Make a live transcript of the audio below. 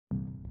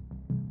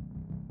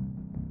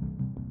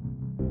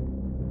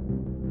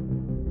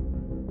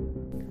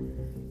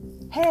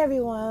Hey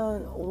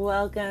everyone,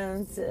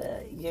 welcome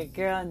to your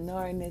girl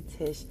Nora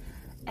Natish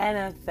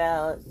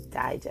NFL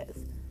Digest.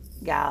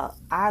 Y'all,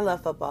 I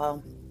love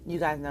football. You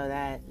guys know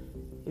that.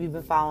 If you've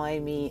been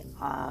following me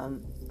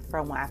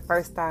from when I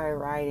first started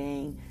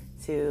writing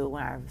to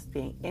when I was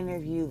being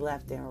interviewed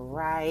left and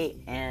right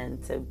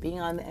and to being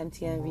on the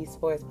MTMV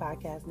Sports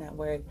Podcast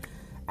Network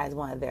as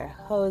one of their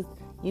hosts,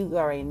 you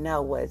already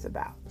know what it's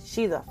about.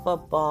 She's a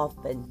football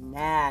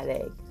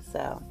fanatic.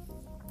 So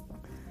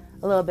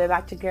a little bit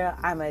about your girl.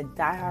 I'm a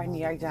diehard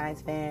New York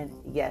Giants fan.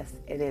 Yes,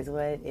 it is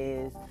what it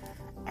is.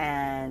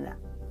 And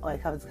when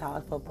it comes to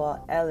college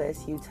football,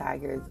 LSU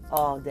Tigers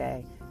all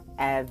day,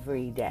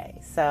 every day.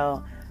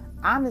 So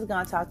I'm just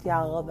going to talk to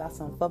y'all a little about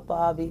some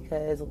football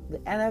because the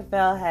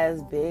NFL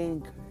has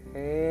been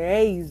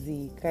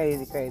crazy.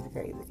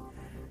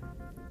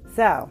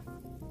 So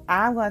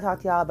I'm going to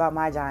talk to y'all about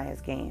my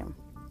Giants game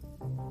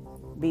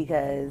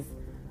because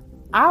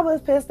I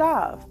was pissed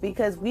off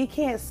because we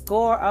can't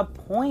score a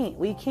point.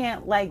 We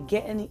can't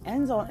get in the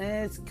end zone,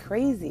 and it's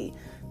crazy.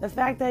 The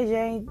fact that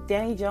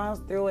Danny Jones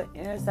threw an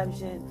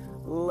interception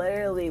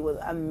literally with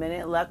a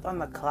minute left on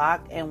the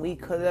clock, and we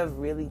could have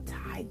really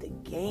tied the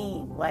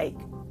game.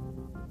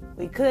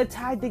 We could have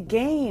tied the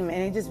game,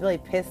 and it just really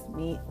pissed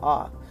me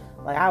off.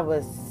 I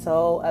was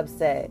so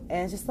upset,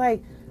 and it's just I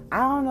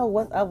don't know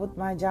what's up with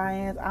my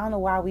Giants. I don't know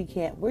why we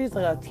can't. We're just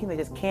a team that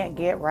just can't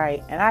get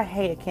right, and I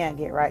hate a can't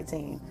get right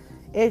team.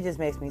 It just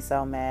makes me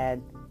so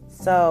mad.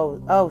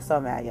 So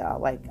mad,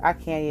 y'all. I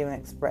can't even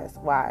express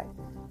why.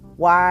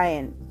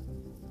 Why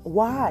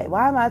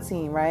my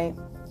team, right?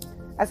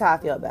 That's how I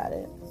feel about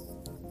it.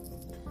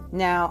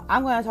 Now,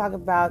 I'm going to talk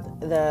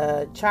about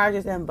the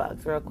Chargers and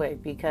Bucks real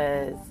quick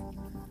because,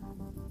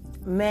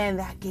 man,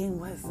 that game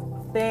was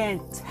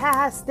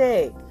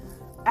fantastic.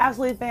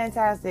 Absolutely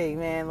fantastic,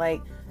 man.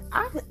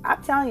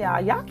 I'm telling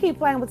y'all keep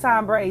playing with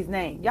Tom Brady's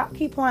name. Y'all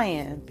keep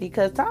playing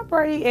because Tom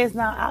Brady is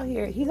not out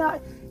here. He's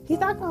not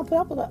going to put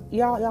up with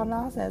y'all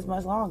nonsense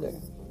much longer.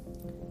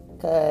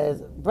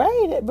 Because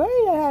Brady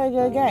had a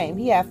good game.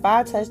 He had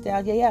 5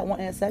 touchdowns. Yeah, he had 1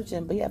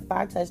 interception, but he had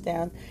 5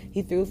 touchdowns.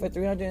 He threw for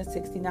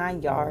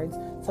 369 yards.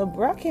 So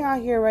Bro came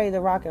out here ready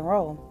to rock and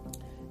roll.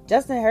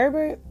 Justin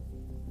Herbert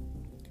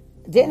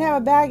didn't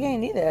have a bad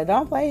game either.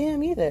 Don't play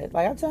him either.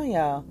 I'm telling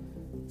y'all.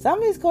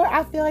 Some of these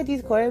I feel like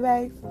these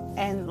quarterbacks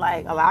and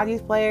a lot of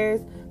these players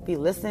be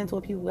listening to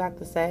what people got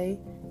to say,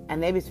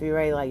 and they just be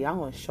ready y'all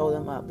gonna show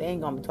them up. They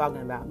ain't gonna be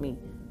talking about me.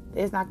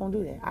 They're just not gonna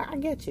do that. I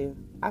get you.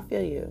 I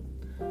feel you.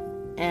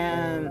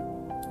 And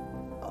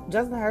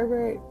Justin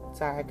Herbert,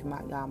 sorry, my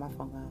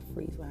phone gonna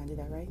freeze when I do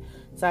that, right?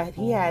 So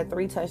he had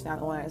 3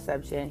 touchdowns, 1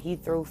 interception. He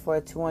threw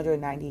for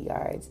 290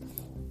 yards.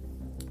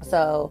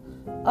 So,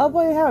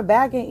 boy, didn't have a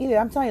bad game either.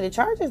 I'm telling you, the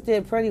Chargers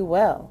did pretty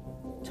well.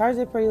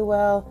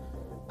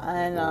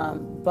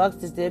 And Bucks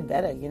just did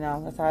better.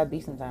 That's how it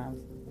be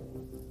sometimes.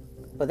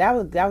 But that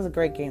was a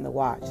great game to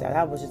watch.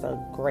 That was just a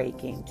great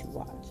game to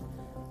watch.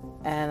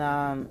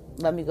 And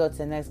let me go to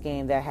the next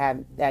game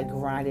that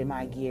grinded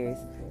my gears.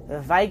 The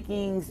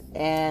Vikings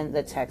and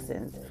the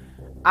Texans.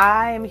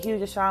 I am a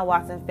huge Deshaun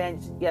Watson fan.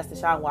 Yes,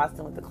 Deshaun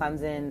Watson with the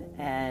Clemson,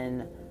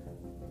 and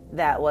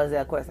that was,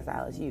 of course, that's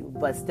LSU.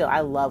 But still, I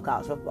love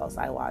college football,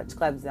 so I watch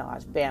Clemson, I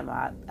watch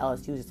Bama.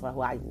 LSU is just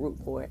who I root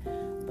for.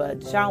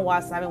 But Deshaun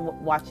Watson, I've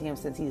been watching him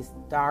since he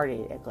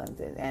started at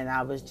Clemson, and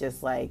I was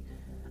just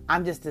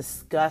I'm just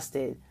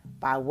disgusted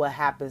by what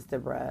happens to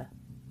bruh.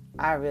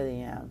 I really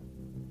am.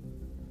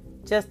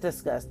 Just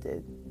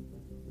disgusted.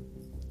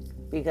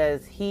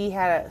 Because he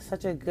had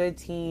such a good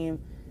team,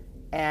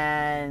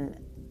 and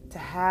to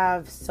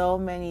have so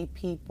many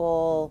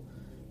people,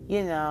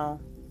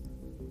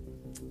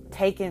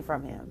 taken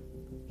from him.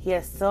 He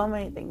has so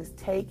many things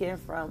taken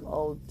from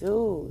old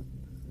dude.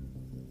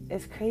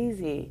 It's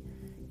crazy.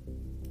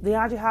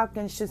 DeAndre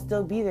Hopkins should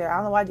still be there. I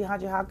don't know why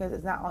DeAndre Hopkins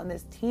is not on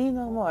this team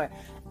no more.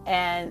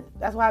 And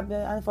that's why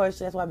Bill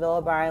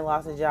O'Brien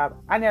lost his job.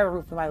 I never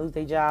root for somebody to lose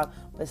their job,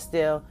 but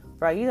still,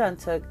 bro, you done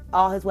took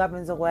all his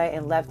weapons away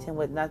and left him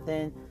with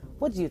nothing.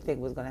 What do you think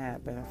was going to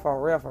happen?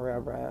 For real,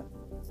 bro.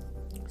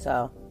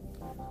 So,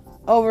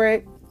 over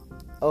it.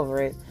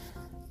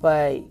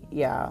 But,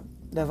 yeah,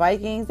 the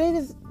Vikings,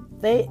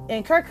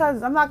 and Kirk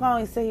Cousins, I'm not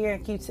going to sit here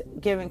and keep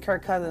giving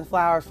Kirk Cousins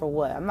flowers for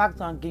what? I'm not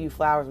going to give you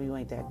flowers when you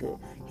ain't that good.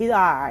 He's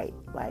all right.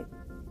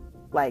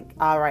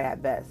 All right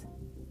at best.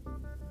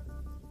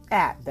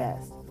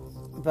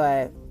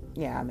 But,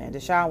 yeah, man,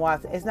 Deshaun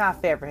Watson, it's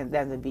not fair for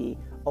them to be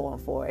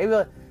 0-4. It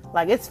really,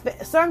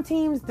 some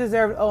teams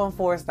deserve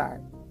 0-4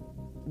 start.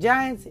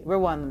 Giants, we're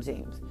one of them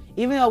teams.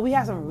 Even though we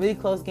have some really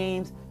close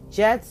games,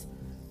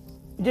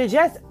 the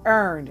Jets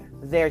earned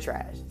their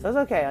trash. So it's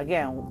okay.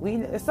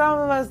 Again, some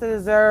of us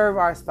deserve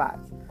our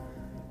spots.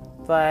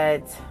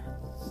 But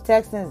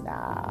Texans,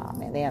 nah,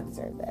 man, they don't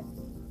deserve that.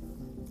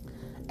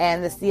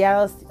 And the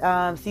Seattle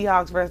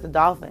Seahawks versus the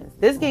Dolphins.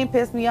 This game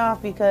pissed me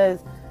off because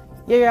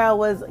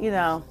was, me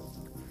and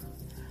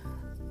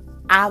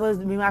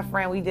my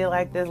friend, we did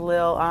this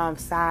little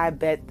side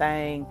bet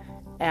thing.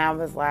 And I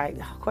was like,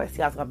 of course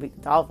Seattle's going to beat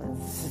the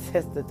Dolphins. It's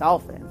just the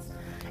Dolphins.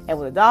 And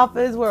when the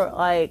Dolphins were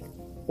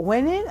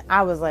winning,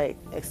 I was like,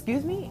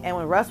 excuse me? And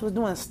when Russ was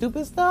doing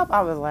stupid stuff,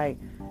 I was like,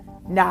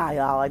 nah,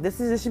 y'all, like this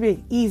should be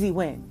an easy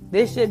win.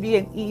 This should be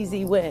an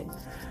easy win.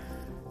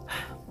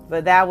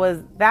 But that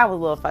was a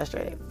little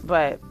frustrating.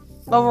 But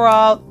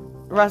overall,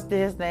 Russ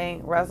did his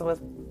thing. Russell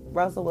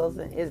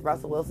Wilson is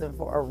Russell Wilson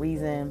for a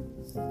reason,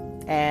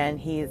 and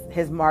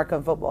his mark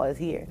on football is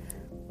here.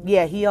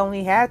 Yeah, he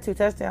only had 2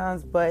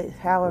 touchdowns, but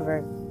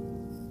however,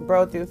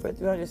 bro threw for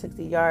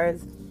 360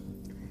 yards.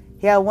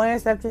 He had 1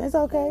 interception. It's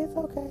okay.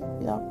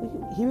 You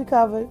know, he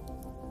recovered.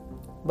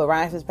 But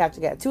Ryan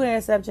Fitzpatrick got 2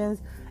 interceptions,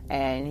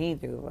 and he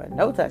threw for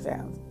no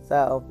touchdowns.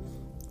 So,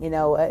 you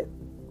know what?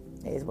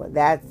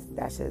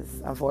 That's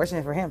just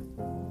unfortunate for him.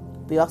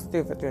 But he also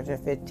threw for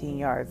 315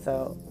 yards.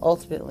 So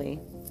ultimately,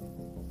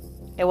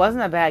 it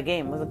wasn't a bad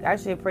game. It was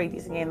actually a pretty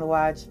decent game to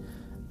watch.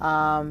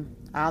 I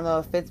don't know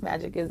if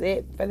Fitzmagic is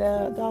it for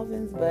the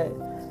Dolphins, but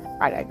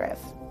I digress.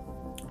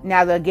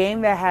 Now, the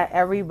game that had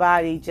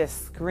everybody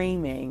just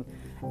screaming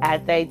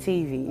at their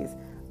TVs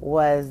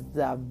was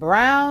the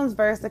Browns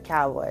versus the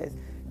Cowboys.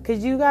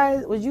 Would you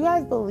guys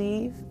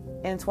believe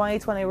in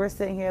 2020 we're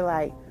sitting here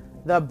like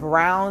the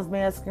Browns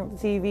made us scream at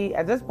the TV?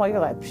 At this point,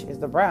 you're like, it's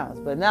the Browns.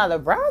 But now the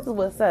Browns is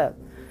what's up.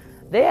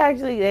 They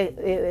had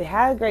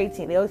a great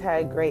team. They always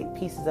had great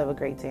pieces of a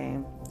great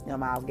team. You know,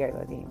 Myles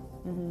Garrett's team.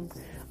 Mm-hmm.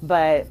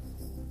 But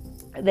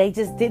they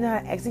just did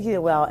not execute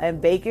it well.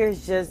 And Baker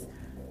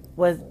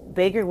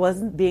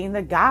wasn't being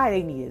the guy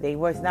they needed. They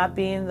was not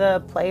being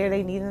the player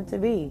they needed him to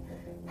be.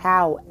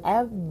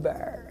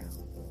 However,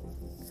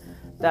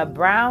 the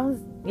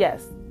Browns,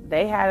 yes,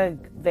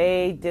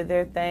 they did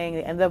their thing.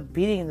 They ended up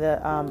beating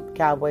the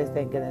Cowboys,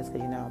 thank goodness,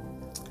 because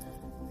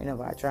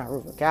I try to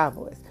root for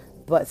Cowboys.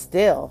 But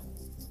still,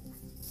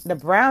 the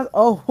Browns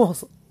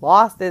almost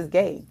lost this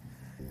game.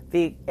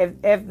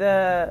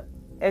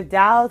 If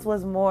Dallas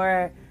was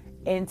more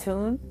in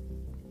tune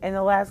in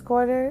the last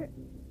quarter,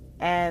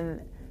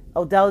 and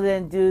Odell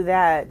didn't do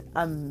that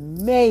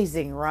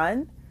amazing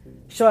run,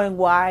 showing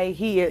why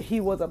he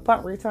was a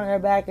punt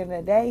returner back in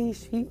the day.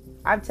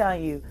 I'm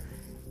telling you,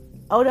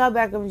 Odell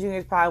Beckham Jr.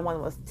 is probably one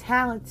of the most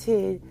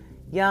talented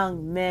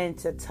young men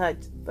to touch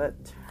the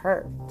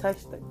turf,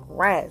 touch the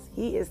grass.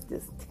 He is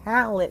just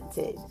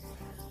talented.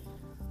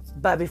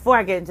 But before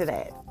I get into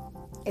that,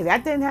 if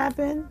that didn't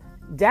happen,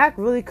 Dak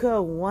really could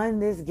have won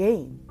this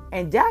game.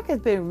 And Dak has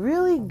been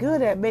really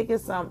good at making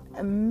some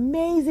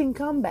amazing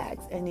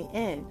comebacks in the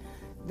end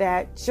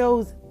that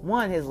shows,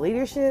 1, his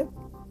leadership,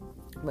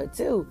 but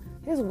 2,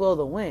 his will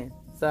to win.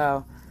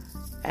 So,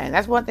 and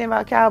that's one thing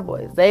about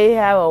Cowboys. They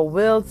have a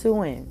will to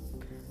win.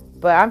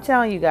 But I'm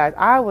telling you guys,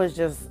 I was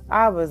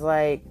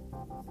like,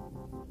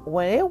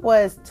 when it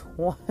was,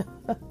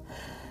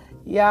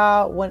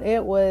 y'all, when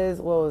it was,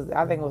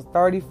 I think it was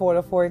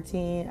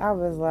 34-14, I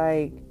was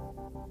like,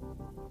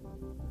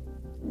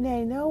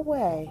 no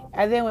way.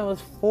 And then when it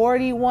was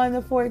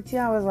 41-14,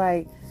 I was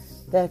like,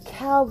 the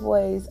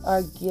Cowboys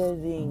are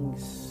getting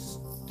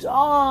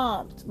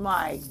stomped.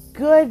 My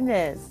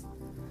goodness.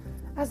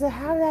 I said,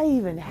 how did that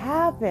even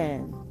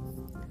happen?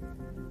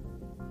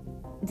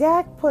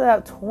 Dak put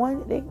up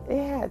 20. They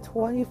had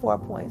 24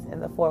 points in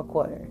the fourth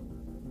quarter.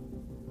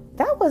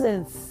 That was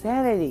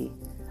insanity.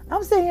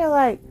 I'm sitting here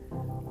like,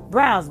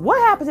 Browns, what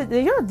happened?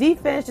 Did your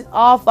defense just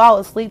all fall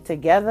asleep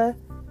together?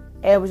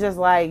 And it was just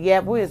like, yeah,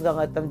 we're just going to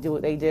let them do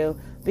what they do.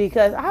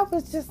 Because I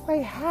was just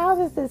like, how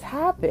does this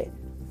happen?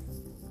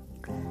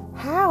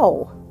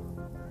 How?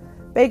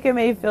 Baker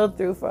Mayfield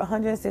threw for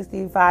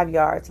 165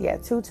 yards. He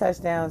had 2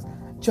 touchdowns.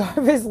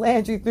 Jarvis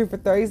Landry threw for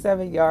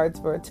 37 yards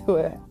for a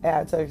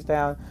 2.5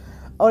 touchdown.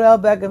 Odell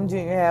Beckham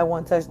Jr. had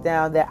 1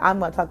 touchdown that I'm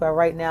going to talk about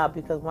right now,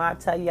 because when I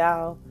tell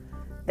y'all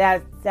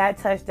that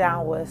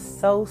touchdown was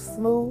so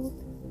smooth.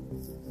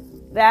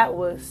 That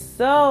was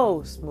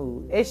so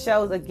smooth. It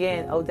shows,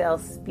 again,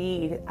 Odell's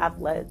speed,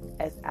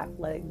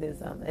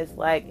 athleticism. It's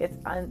like, it's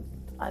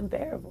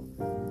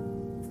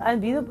unbearable. It's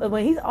unbeatable.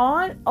 When he's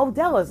on,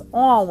 Odell is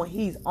on when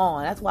he's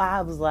on. That's why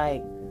I was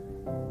like,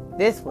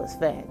 this was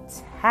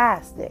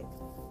fantastic.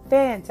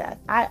 Fantastic.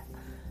 I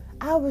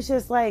was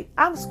just like,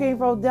 I'm screaming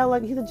for Odell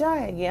like he's a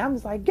giant again. I'm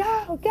just like,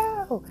 go,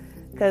 go.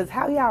 Because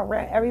how y'all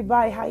ran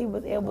everybody, how he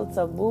was able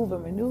to move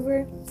and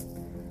maneuver.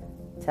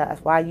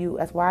 That's why you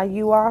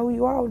are who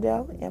you are,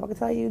 Odell. And I can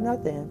tell you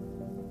nothing.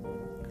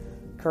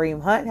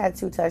 Kareem Hunt had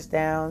 2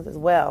 touchdowns as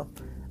well.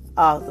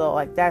 So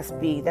like that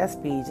speed just,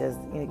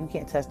 you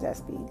can't touch that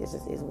speed. It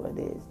just is what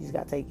it is. You just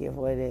got to take it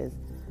for what it is.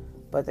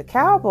 But the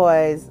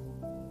Cowboys,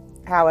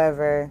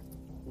 however,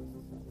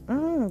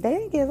 they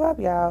didn't give up,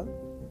 y'all.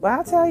 When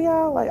I tell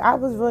y'all, like, I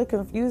was really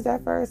confused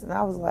at first, and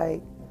I was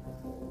like,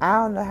 I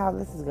don't know how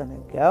this is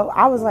gonna go.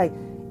 I was like,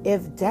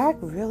 if Dak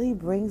really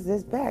brings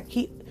this back,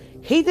 he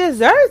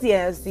deserves the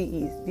NFC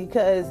East,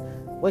 because,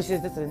 which is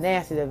just a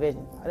nasty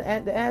division. The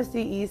NFC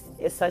East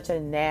is such a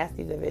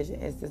nasty division.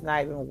 It's just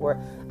not even worth.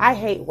 I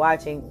hate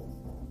watching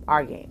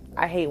our game.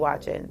 I hate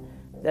watching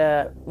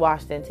the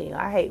Washington team.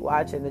 I hate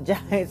watching the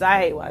Giants. I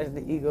hate watching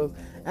the Eagles.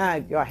 I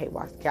hate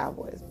watching the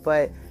Cowboys.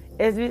 But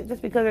it's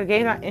just because the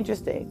game's not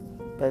interesting.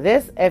 But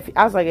if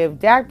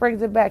Dak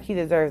brings it back, he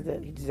deserves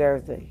it. He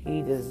deserves it.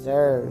 He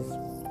deserves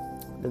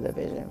the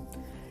division.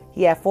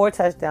 He had 4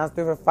 touchdowns,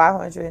 threw for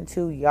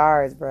 502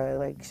 yards, bro.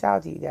 Like, shout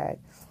out to you, Dak.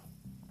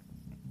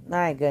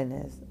 My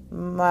goodness.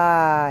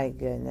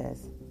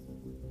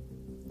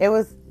 It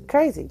was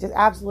crazy. Just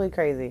absolutely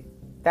crazy.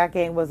 That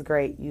game was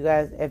great. You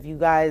guys, if you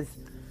guys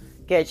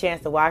get a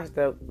chance to watch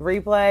the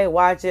replay,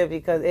 watch it,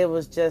 because it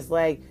was just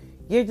like,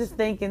 you're just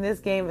thinking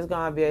this game is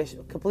going to be a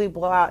complete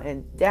blowout,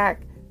 and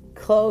Dak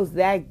closed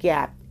that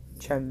gap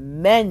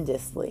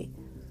tremendously.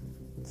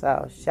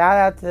 So, shout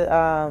out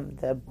to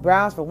the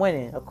Browns for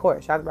winning. Of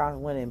course, shout out to the Browns for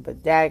winning.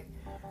 But Dak,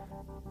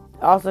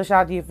 also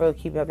shout out to you for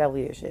keeping up that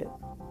leadership.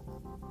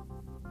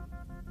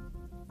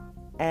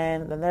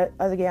 And the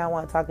other game I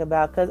want to talk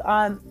about, because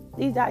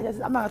these guys,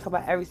 I'm not going to talk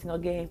about every single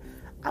game.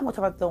 I'm going to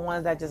talk about the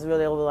ones that just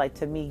really, like,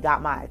 to me,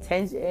 got my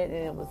attention, and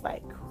it was,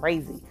 like,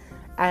 crazy.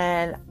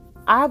 And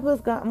I'm going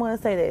to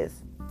say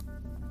this.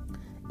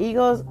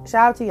 Eagles,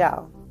 shout out to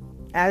y'all.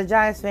 As a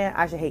Giants fan,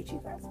 I should hate you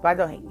guys, but I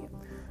don't hate you.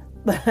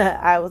 But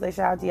I will say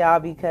shout out to y'all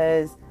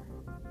because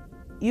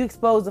you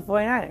exposed the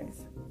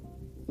 49ers.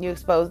 You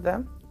exposed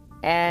them.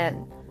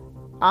 And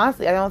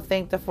honestly, I don't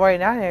think the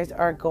 49ers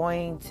are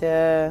going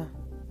to...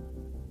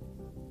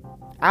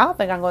 I don't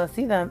think I'm going to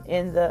see them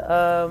in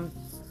the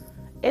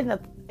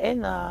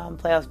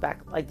playoffs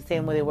back like the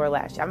same way they were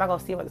last year. I'm not going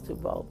to see them at the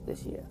Super Bowl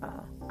this year.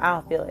 I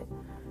don't feel it.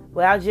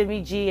 Without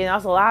Jimmy G, and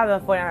also a lot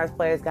of the 49ers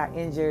players got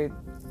injured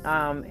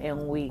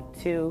in week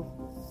 2.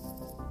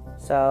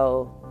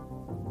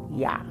 So,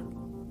 yeah.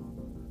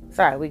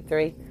 Sorry, week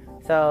 3.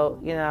 So,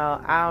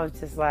 I was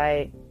just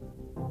like,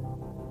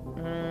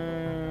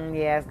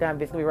 yeah, it's gonna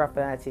be rough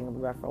for that team. It's gonna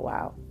be rough for a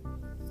while.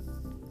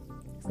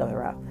 It's gonna be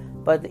rough.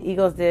 But the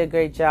Eagles did a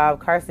great job.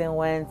 Carson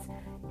Wentz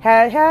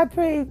had a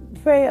pretty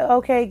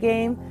okay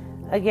game.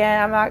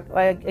 Again,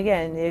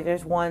 they're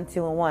just 1,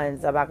 2, and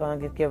 1, so I'm not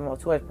gonna give them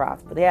too much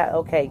props. But they had an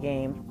okay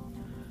game.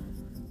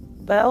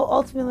 But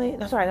ultimately,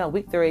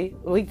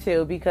 week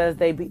 2, because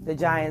they beat the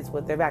Giants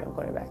with their backup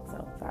quarterback.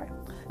 So, sorry.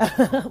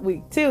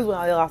 Week 2 is when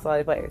they lost all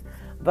their players.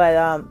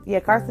 But, yeah,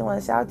 Carson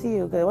Wentz, shout out to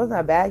you, because it wasn't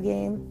a bad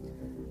game.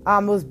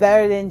 It was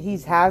better than he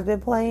has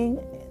been playing.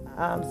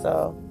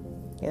 So,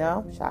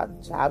 shout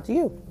out to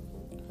you.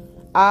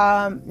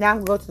 Now I'm going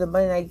to go to the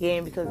Monday night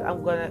game, because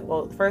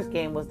the first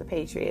game was the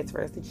Patriots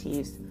versus the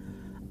Chiefs.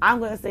 I'm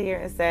going to sit here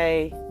and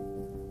say,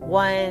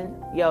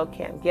 1,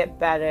 Cam, get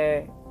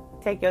better.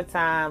 Take your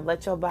time.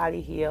 Let your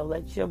body heal.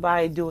 Let your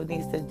body do what it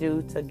needs to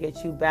do to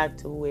get you back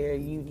to where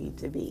you need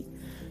to be.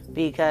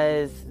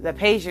 Because the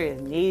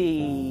Patriots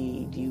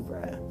need you,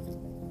 bruh.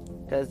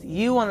 Because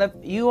you on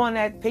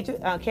that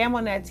Patriot, Cam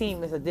on that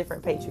team is a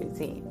different Patriot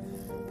team.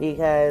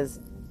 Because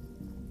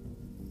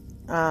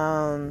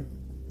I'm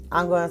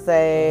going to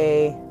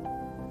say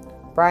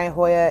Brian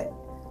Hoyer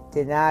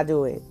did not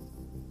do it.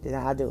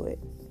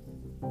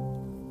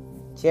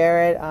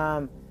 Jared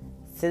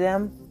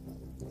Stidham,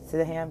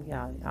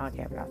 I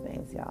can't pronounce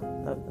names, y'all.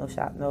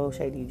 No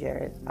shade to you,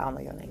 Jared. I don't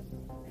know your name.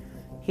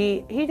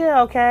 He did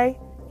okay.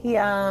 He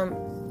had 2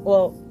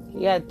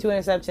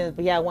 interceptions,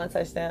 but he had 1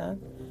 touchdown.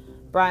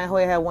 Brian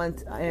Hoyer had 1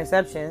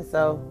 interception,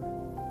 so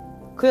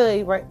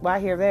clearly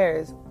right here there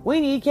is, we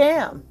need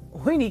Cam.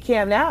 We need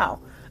Cam now.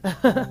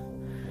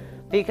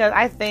 Because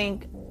I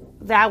think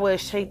that would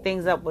shake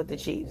things up with the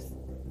Chiefs.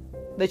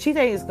 The Chiefs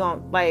is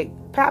going,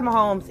 Pat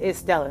Mahomes is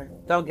stellar.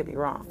 Don't get me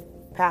wrong.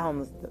 Pat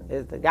Mahomes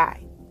is the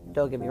guy.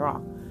 Don't get me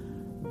wrong.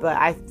 But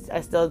I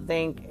still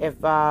think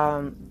if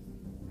Cam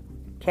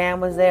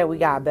was there, we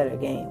got a better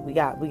game. We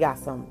got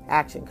some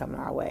action coming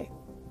our way.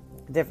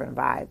 Different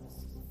vibe.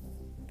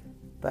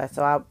 But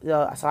so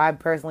I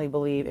personally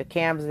believe if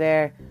Cam's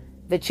there,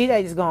 the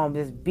Chiefs is going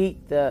to just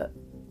beat the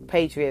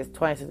Patriots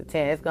 26-10.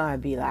 It's going to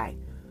be like,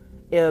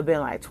 it would have been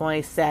like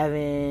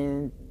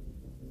 27,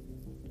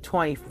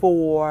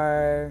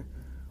 24,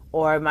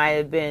 or it might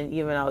have been,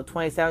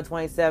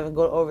 27-27,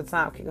 go to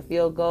overtime, kick a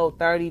field goal,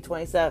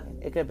 30-27.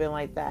 It could have been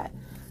like that.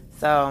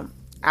 So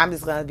I'm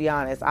just going to be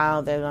honest. I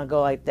don't think they're going to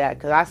go like that,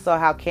 because I saw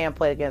how Cam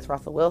played against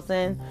Russell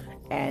Wilson,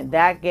 and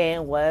that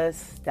game was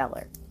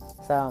stellar.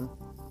 So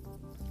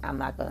I'm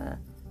not going to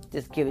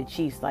just give the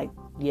Chiefs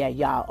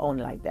y'all own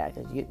it like that.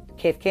 Because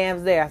if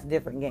Cam's there, that's a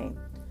different game.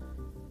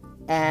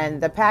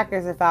 And the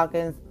Packers and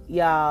Falcons,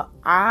 y'all,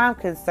 I'm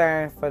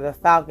concerned for the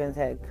Falcons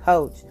head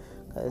coach.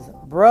 Because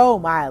bro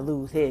might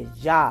lose his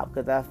job.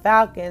 Because the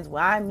Falcons,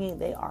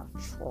 they are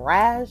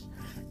trash.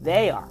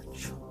 They are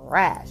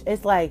trash.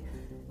 It's like,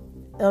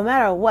 no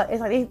matter what,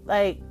 it's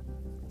a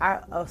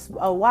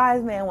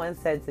wise man once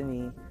said to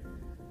me,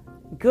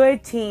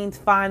 good teams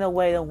find a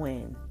way to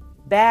win.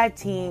 Bad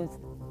teams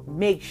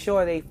make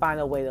sure they find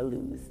a way to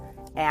lose.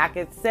 And I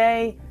could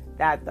say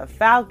that the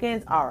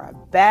Falcons are a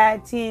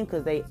bad team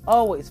because they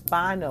always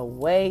find a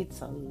way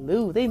to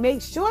lose. They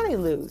make sure they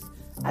lose.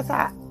 That's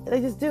how they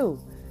just do.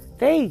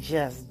 They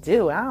just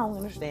do. I don't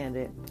understand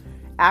it.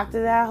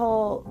 After that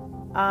whole,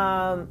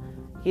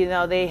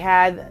 they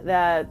had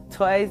the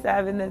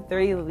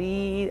 27-3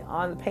 lead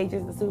on the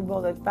Patriots in the Super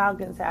Bowl. The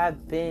Falcons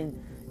have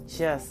been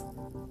just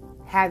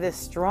have this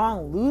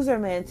strong loser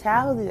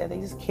mentality that they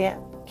just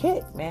can't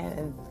kick, man.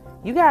 And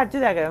you got to do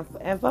that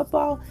in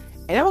football.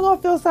 And I'm going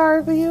to feel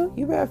sorry for you.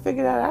 You better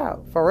figure that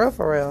out. For real,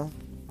 for real.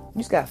 You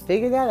just got to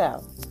figure that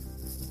out.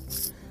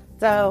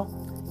 So,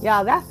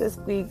 y'all, that's this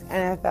week's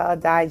NFL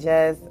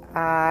Digest.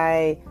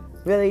 I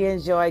really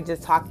enjoyed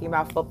just talking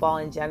about football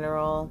in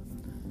general.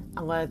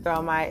 I'm going to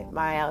throw my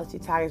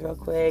LSU Tigers real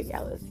quick.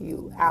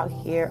 LSU out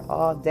here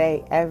all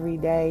day, every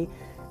day.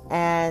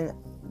 And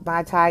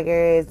my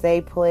Tigers, they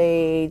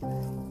played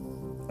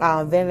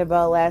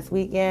Vanderbilt last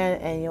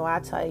weekend. And, I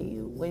tell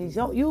you, when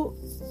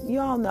you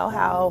all know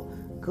how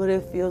good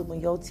it feels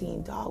when your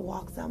team dog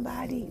walks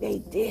somebody. They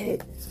did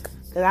it.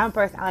 Because I'm a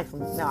person, I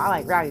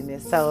like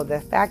rowdiness. So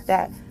the fact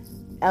that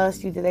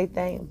LSU did their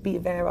thing,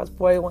 beat Vanderbilt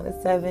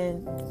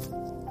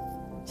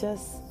 41-7,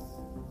 just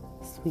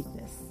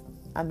sweetness.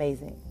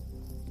 Amazing.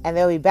 And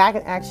they'll be back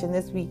in action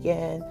this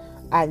weekend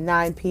at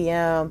 9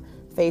 p.m.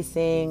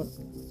 facing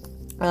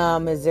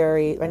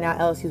Missouri. Right now,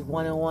 LSU's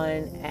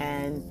 1-1,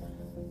 and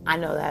I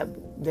know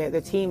that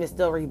the team is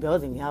still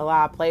rebuilding. A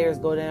lot of players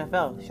go to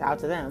NFL. Shout out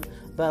to them.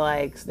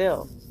 But,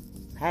 still,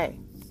 hey.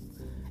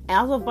 And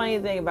also, funny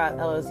thing about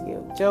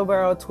LSU, Joe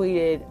Burrow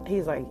tweeted,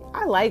 he's like,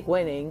 I like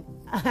winning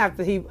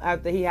after he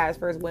had his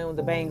first win with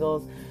the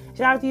Bengals.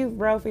 Shout out to you,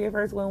 bro, for your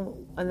first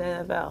win in the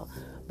NFL.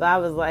 But I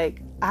was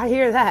like, I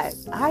hear that.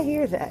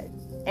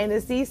 And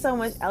to see so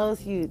much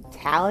LSU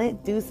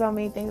talent do so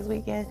many things this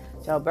weekend,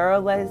 Joe Burrow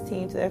led his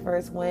team to their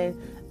first win.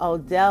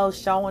 Odell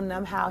showing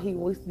them how he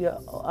was the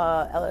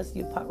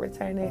LSU punt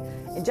returner.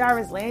 And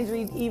Jarvis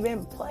Landry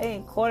even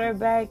playing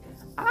quarterback.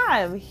 I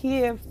am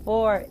here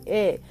for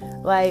it.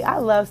 I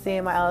love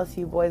seeing my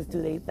LSU boys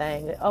do their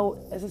thing.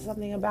 Is there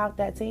something about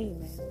that team,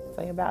 man?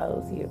 Something about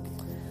LSU.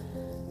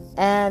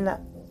 And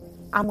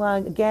I'm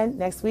going to, again,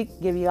 next week,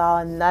 give you all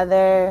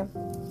another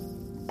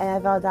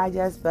NFL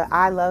Digest. But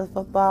I love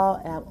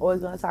football, and I'm always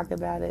going to talk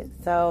about it.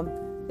 So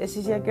this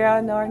is your girl,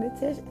 Nora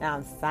Natish, and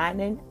I'm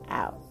signing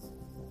out.